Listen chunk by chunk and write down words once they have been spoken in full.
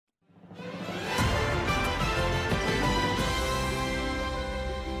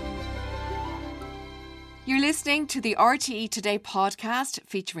You're listening to the RTE Today podcast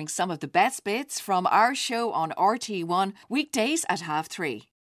featuring some of the best bits from our show on RTE1 weekdays at 3:30.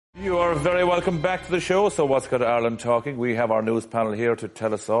 You are very welcome back to the show. So what's got Ireland talking? We have our news panel here to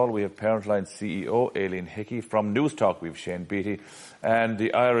tell us all. We have Parentline CEO Aileen Hickie. From News Talk we have Shane Beatty and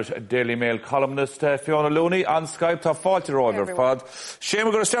the Irish Daily Mail columnist Fiona Looney. On Skype, tá fáilte róidir fad. Shane,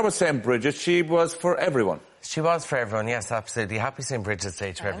 we're going to start with St. Bridget. She was for everyone. She was for everyone, yes, absolutely. Happy St. Bridget's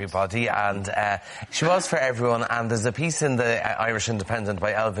Day to everybody. And she was for everyone. And there's a piece in the Irish Independent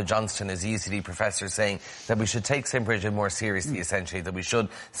by Elva Johnston, who's a UCD professor, saying that we should take St. Bridget more seriously, essentially, that we should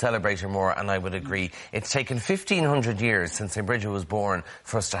celebrate her more, and I would agree. It's taken 1,500 years since St. Bridget was born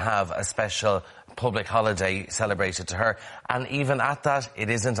for us to have a special public holiday celebrated to her, and even at that, it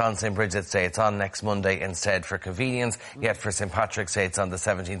isn't on St. Bridget's Day. It's on next Monday instead for convenience, yet for St. Patrick's Day it's on the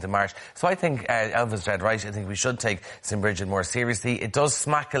 17th of March. So I think Elva's dead right. I think we should take St. Bridget more seriously. It does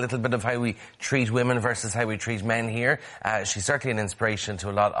smack a little bit of how we treat women versus how we treat men here. She's certainly an inspiration to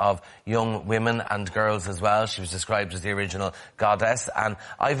a lot of young women and girls as well. She was described as the original goddess, and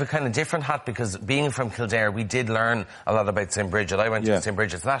I have a kind of different hat because being from Kildare, we did learn a lot about St. Bridget. I went to St.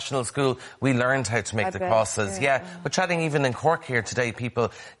 Bridget's National School. We learned how to make the crosses. But chatting even in Cork here today,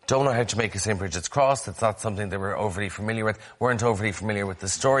 people don't know how to make a St. Bridget's cross. It's not something that we're overly familiar with. Weren't overly familiar with the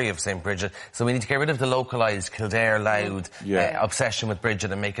story of St. Bridget. So we need to get rid of the localised Kildare loud obsession with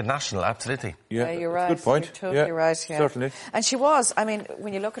Bridget and make it national. Absolutely. Yeah, you're right. Good point. You're totally right. Yeah. Certainly. And she was. I mean,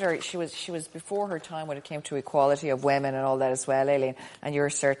 when you look at her, she was before her time when it came to equality of women and all that as well, Aileen. And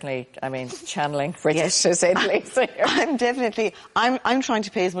you're certainly, I mean, channeling Bridget to say the least. I'm definitely. I'm trying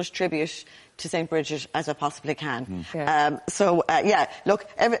to pay as much tribute to St. Bridget as I possibly can. Look,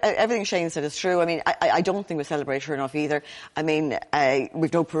 everything Shane said is true. I mean, I don't think we celebrate her enough either. I mean,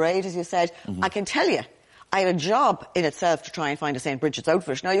 we've no parade, as you said. I can tell you, I had a job in itself to try and find a St. Bridget's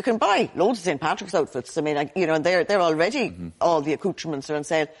outfit. Now, you can buy loads of St. Patrick's outfits. I mean, they're already, all the accoutrements are on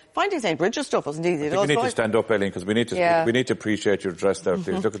sale. Finding St. Bridget's stuff wasn't easy at all. You need to stand up, Aileen, because we need to appreciate your dress there,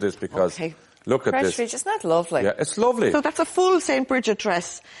 please. Look at this, because... Look at this. Isn't that lovely? Yeah, it's lovely. So that's a full St. Bridget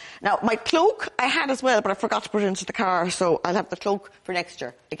dress. Now, my cloak I had as well, but I forgot to put it into the car, so I'll have the cloak for next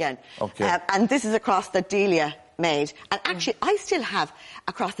year again. Okay. And this is a cross that Delia made. And actually, I still have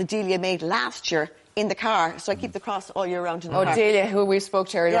a cross that Delia made last year in the car, so I keep the cross all year round in the car. Delia, who we spoke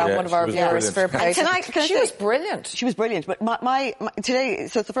to earlier on, one of our viewers. Fair play. She was brilliant. She was brilliant. But my today,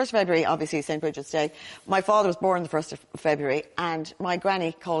 so it's the 1st of February, obviously, St. Bridget's Day. My father was born the 1st of February, and my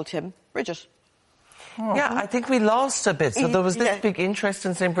granny called him Bridget. Yeah, I think we lost a bit. So there was this big interest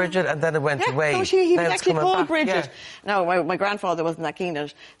in St. Bridget, and then it went away. No, he was actually called back. Bridget. No, my grandfather wasn't that keen on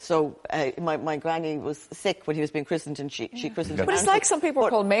it, so my granny was sick when he was being christened, and she christened him. But it's like some people are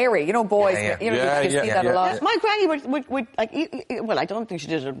called Mary, boys. You see that a lot. My granny would well, I don't think she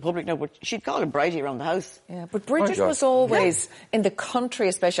did it in public, no, but she'd call him Bridie around the house. Yeah, but Bridget was always, in the country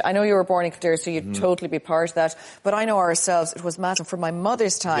especially, I know you were born in Kildare, so you'd totally be part of that, but I know ourselves, it was massive from my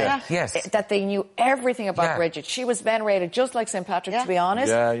mother's time, that they knew everything about Bridget. She was venerated just like St. Patrick, to be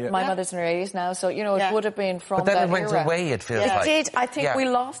honest. My mother's in her 80s now, so, it would have been from that era. But then it went away, it feels like. It did. I think we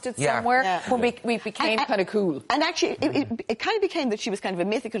lost it somewhere when we became kind of cool. And actually, it kind of became that she was kind of a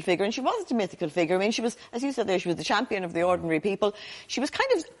mythical figure, and she wasn't a mythical figure. I mean, she was, as you said there, she was the champion of the ordinary people. She was kind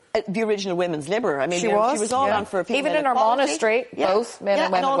of the original women's liberal. I mean, she was all on for female even in her monastery, both men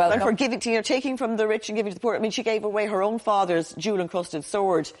and women welcome. And for giving to, taking from the rich and giving to the poor. I mean, she gave away her own father's jewel-encrusted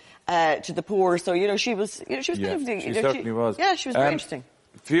sword to the poor. So, she was kind of... She certainly was. Yeah, she was very interesting.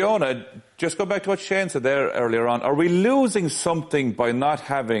 Fiona, just go back to what Shane said there earlier on. Are we losing something by not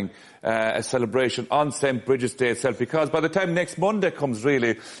having a celebration on St. Bridget's Day itself? Because by the time next Monday comes,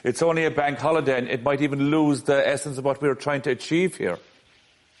 really, it's only a bank holiday, and it might even lose the essence of what we were trying to achieve here.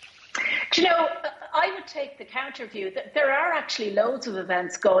 Do you know, I would take the counter view that there are actually loads of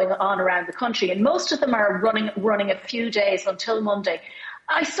events going on around the country, and most of them are running a few days until Monday.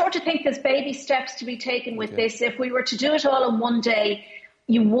 I sort of think there's baby steps to be taken with this. If we were to do it all in one day,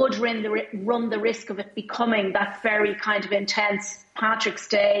 you would run the risk of it becoming that very kind of intense Patrick's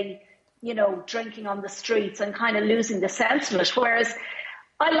Day, drinking on the streets and kind of losing the sense of it. Whereas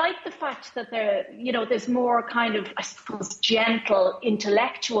I like the fact that there's more kind of, I suppose, gentle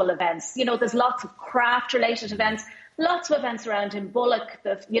intellectual events. There's lots of craft-related events, lots of events around in Bullock,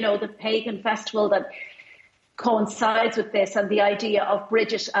 the pagan festival that coincides with this, and the idea of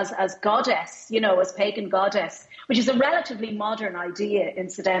Bridget as goddess, as pagan goddess, which is a relatively modern idea,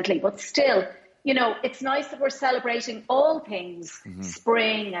 incidentally, but still, it's nice that we're celebrating all things,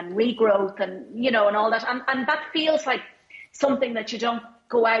 spring and regrowth and, and all that. And that feels like something that you don't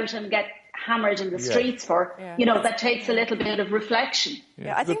go out and get hammered in the streets for, that takes a little bit of reflection.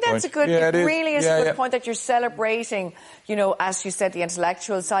 Yeah, I think that's a good, it really is a good point that you're celebrating, as you said, the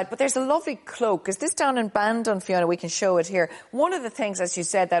intellectual side. But there's a lovely cloak. Is this down in Bandon, Fiona? We can show it here. One of the things, as you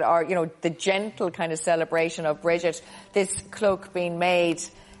said, that are, the gentle kind of celebration of Bridget, this cloak being made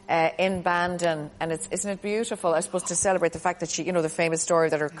in Bandon, and isn't it beautiful, I suppose, to celebrate the fact that she, the famous story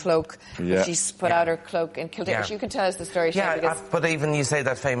that her cloak, she's put out her cloak in Kildare. Yeah. You can tell us the story, Shane, but even you say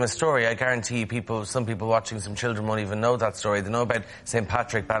that famous story, I guarantee you some people watching, some children won't even know that story. They know about St.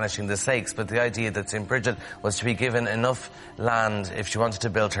 Patrick banishing the Sakes, but the idea that St. Bridget was to be given enough land if she wanted to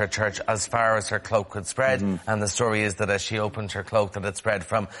build her church as far as her cloak could spread, and the story is that as she opened her cloak, that it spread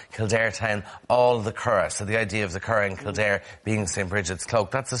from Kildare town all the Curragh. So the idea of the Curragh in Kildare being St. Bridget's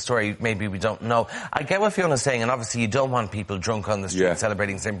cloak, that's a story maybe we don't know. I get what Fiona's saying, and obviously you don't want people drunk on the street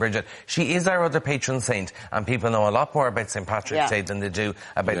celebrating St. Bridget. She is our other patron saint, and people know a lot more about St. Patrick's Day than they do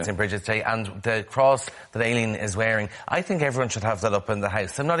about St. Bridget's Day. And the cross that Aileen is wearing, I think everyone should have that up in the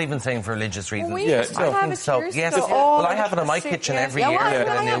house. I'm not even saying for religious reasons. Well, I think so. Yes, well, I have it in my kitchen every year.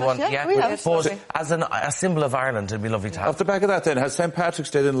 A new one. But as a symbol of Ireland, it'd be lovely to have. Off the back of that, then, has St.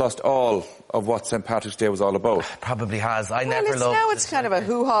 Patrick's Day then lost all of what St. Patrick's Day was all about? Probably has. Now it's kind of a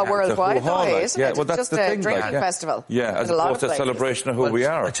hoo-ha worldwide, isn't it? Well, that's just the thing, a drinking festival. Yeah, as opposed to a celebration of who we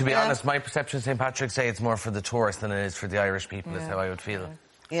are. To be honest, my perception of St. Patrick's Day, it's more for the tourists than it is for the Irish people, is how I would feel.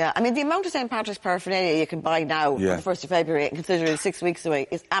 Yeah, I mean, the amount of St. Patrick's paraphernalia you can buy now on the 1st of February, considering it's 6 weeks away,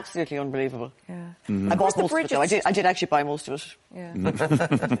 is absolutely unbelievable. Yeah. I bought most of it, though. I did actually buy most of it. Yeah. But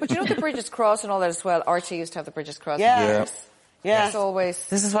the Bridget's Cross and all that as well. RT used to have the Bridget's Cross. Yeah. It's always...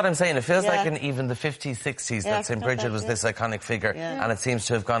 This is what I'm saying. It feels like in even the 50s, 60s that St. Bridget was this iconic figure, and it seems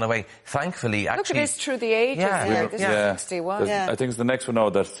to have gone away. Thankfully, actually... Look at this through the ages. This is 61. I think it's the next one now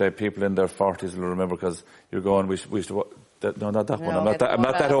that, say, people in their 40s will remember, because you're going, we used to... No, not that one. I'm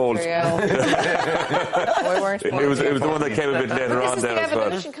not that old. We weren't. It was the one that came a bit later on there as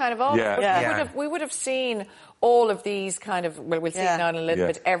well. This is the evolution kind of all. We would have seen all of these kind of, we'll see it now in a little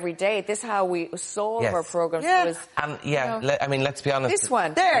bit every day. This is how we saw all of our programmes. I mean, let's be honest. This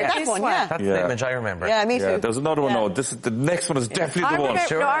one. That one. That's the image I remember. Yeah, me too. There's another one now. The next one is definitely the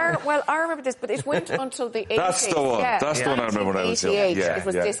one. I remember this, but it went until the 80s. That's the one. That's the one I remember now. 88, it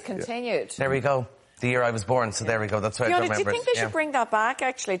was discontinued. There we go. The year I was born, so there we go. That's what I remember. Do you think they should bring that back,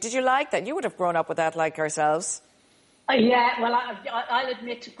 actually? Did you like that? You would have grown up with that like ourselves. Well, I'll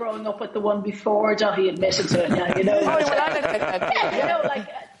admit to growing up with the one before Johnny admitted to it. I'll admit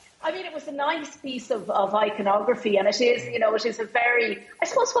that. I mean, it was a nice piece of iconography, and it is a very... I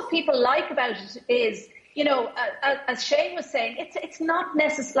suppose what people like about it is... as Shane was saying, it's not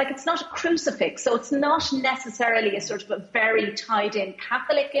it's not a crucifix, so it's not necessarily a sort of a very tied-in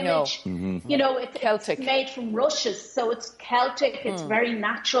Catholic image. No. It's Celtic. It's made from rushes, so it's Celtic. It's very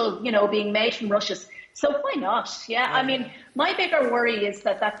natural, being made from rushes. So why not? I mean, my bigger worry is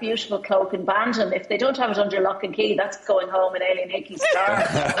that beautiful cloak in Bandon, if they don't have it under lock and key, that's going home in Aileen Hickie's car.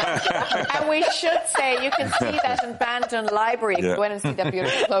 And we should say, you can see that in Bandon Library. You can go in and see that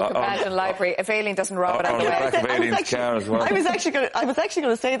beautiful cloak in Bandon Library, if Aileen doesn't rob it out of the back of Aileen's car as well. I was actually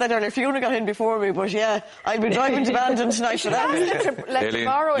going to say that earlier. Fiona got in before me, but I'll be driving to Bandon tonight for that.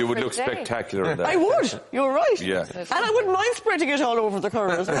 Aileen, you would look spectacular in that. I would. You're right. Yeah. And I wouldn't mind spreading it all over the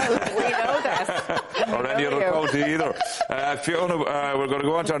Curragh as well. We know that. Or any other county either. Fiona, we're going to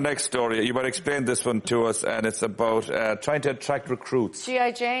go on to our next story. You might explain this one to us, and it's about trying to attract recruits.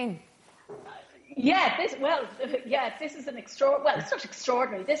 G.I. Jane. This is an extraordinary... Well, it's not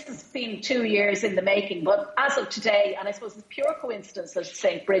extraordinary. This has been 2 years in the making, but as of today, and I suppose it's pure coincidence that it's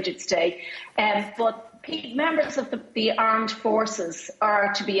St. Bridget's Day, but members of the armed forces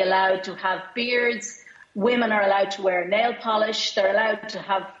are to be allowed to have beards. Women are allowed to wear nail polish. They're allowed to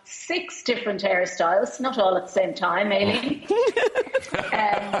have 6 different hairstyles, not all at the same time, Aileen.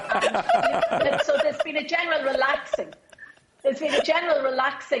 So there's been a general relaxing. There's been a general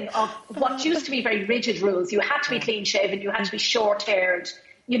relaxing of what used to be very rigid rules. You had to be clean-shaven. You had to be short-haired.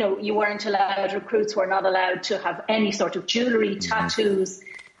 You weren't allowed, recruits were not allowed to have any sort of jewellery, tattoos.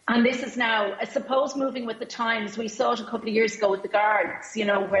 And this is now, I suppose, moving with the times. We saw it a couple of years ago with the Guards,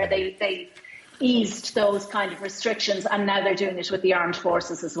 where they eased those kind of restrictions, and now they're doing it with the armed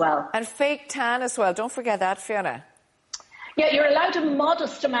forces as well. And fake tan as well. Don't forget that, Fiona. Yeah, you're allowed a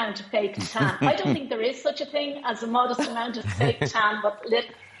modest amount of fake tan. I don't think there is such a thing as a modest amount of fake tan, but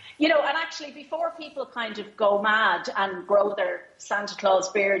and actually before people kind of go mad and grow their Santa Claus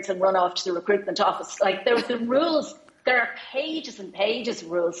beards and run off to the recruitment office, the rules, there are pages and pages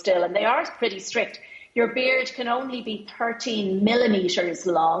of rules still, and they are pretty strict. Your beard can only be 13 millimetres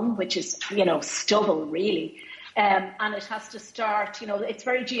long, which is, stubble, really. and it has to start, it's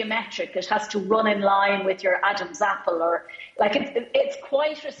very geometric. It has to run in line with your Adam's apple, or like it's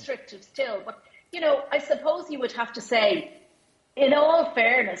quite restrictive still. But, I suppose you would have to say, in all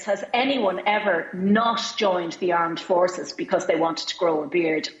fairness, has anyone ever not joined the armed forces because they wanted to grow a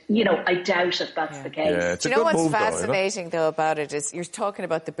beard? I doubt if that's the case. Yeah, do you know what's fascinating, though, about it is you're talking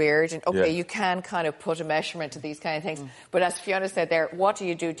about the beard, and you can kind of put a measurement to these kind of things. But as Fiona said there, what do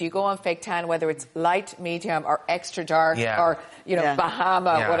you do? Do you go on fake tan, whether it's light, medium, or extra dark, or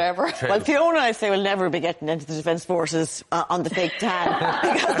Bahama, whatever? Well, Fiona, I say, will never be getting into the Defence Forces on the fake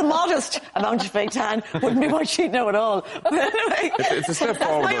tan, because the modest amount of fake tan wouldn't be what she'd know at all. But anyway, it's a step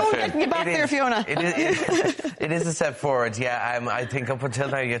forward. That's my own getting you back there, Fiona. It is a step forward, yeah. I think up until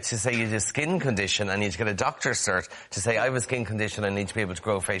now you had to say you had a skin condition and you had to get a doctor's cert to say I have a skin condition, I need to be able to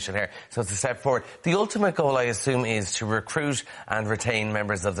grow facial hair. So it's a step forward. The ultimate goal, I assume, is to recruit and retain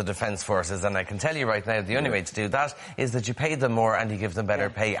members of the Defence Forces, and I can tell you right now the only way to do that is that you pay them more and you give them better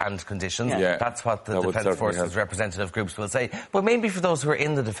pay and conditions. Yeah. That's what the Defence Forces representative groups will say. But maybe for those who are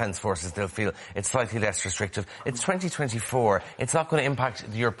in the Defence Forces, they'll feel it's slightly less restrictive. It's 2024. It's not going to impact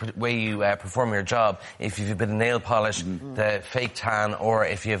your way you perform your job if you've a bit of nail polish, the fake tan, or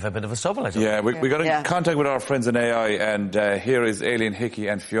if you have a bit of a stubble. We got in contact with our friends in AI, and here is Aileen Hickie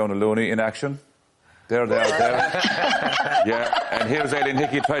and Fiona Looney in action. There they are, there. And here's Aileen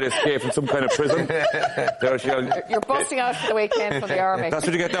Hickie trying to escape from some kind of prison. There she is. You're busting out for the weekend from the army. That's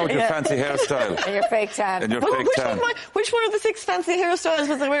what you get now with your fancy hairstyle. And your fake tan. Which one of the 6 fancy hairstyles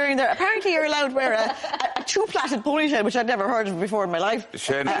was I wearing there? Apparently you're allowed to wear a two-plaited ponytail, which I'd never heard of before in my life.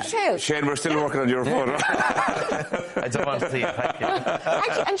 Shane, we're still working on your photo. I don't want to see it, thank you.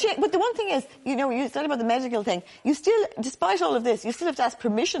 Actually, and Shane, but the one thing is, you said about the medical thing, you still, despite all of this, you still have to ask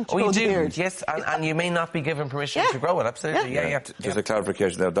permission to grow the beard. Yes, and you may not be given permission to grow it, absolutely. Just a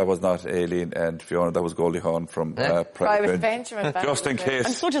clarification there, that was not Aileen and Fiona, that was Goldie Hawn from Private Benjamin. Just in case.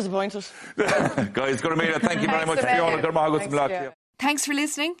 I'm so disappointed. Guys, thank you very much, Fiona. Thanks for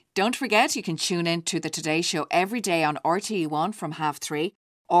listening. Don't forget you can tune in to the Today Show every day on RTE1 from 3:30,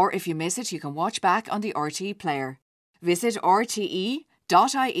 or if you miss it, you can watch back on the RTE player. Visit rte.ie/player.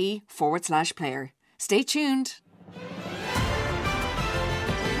 Stay tuned.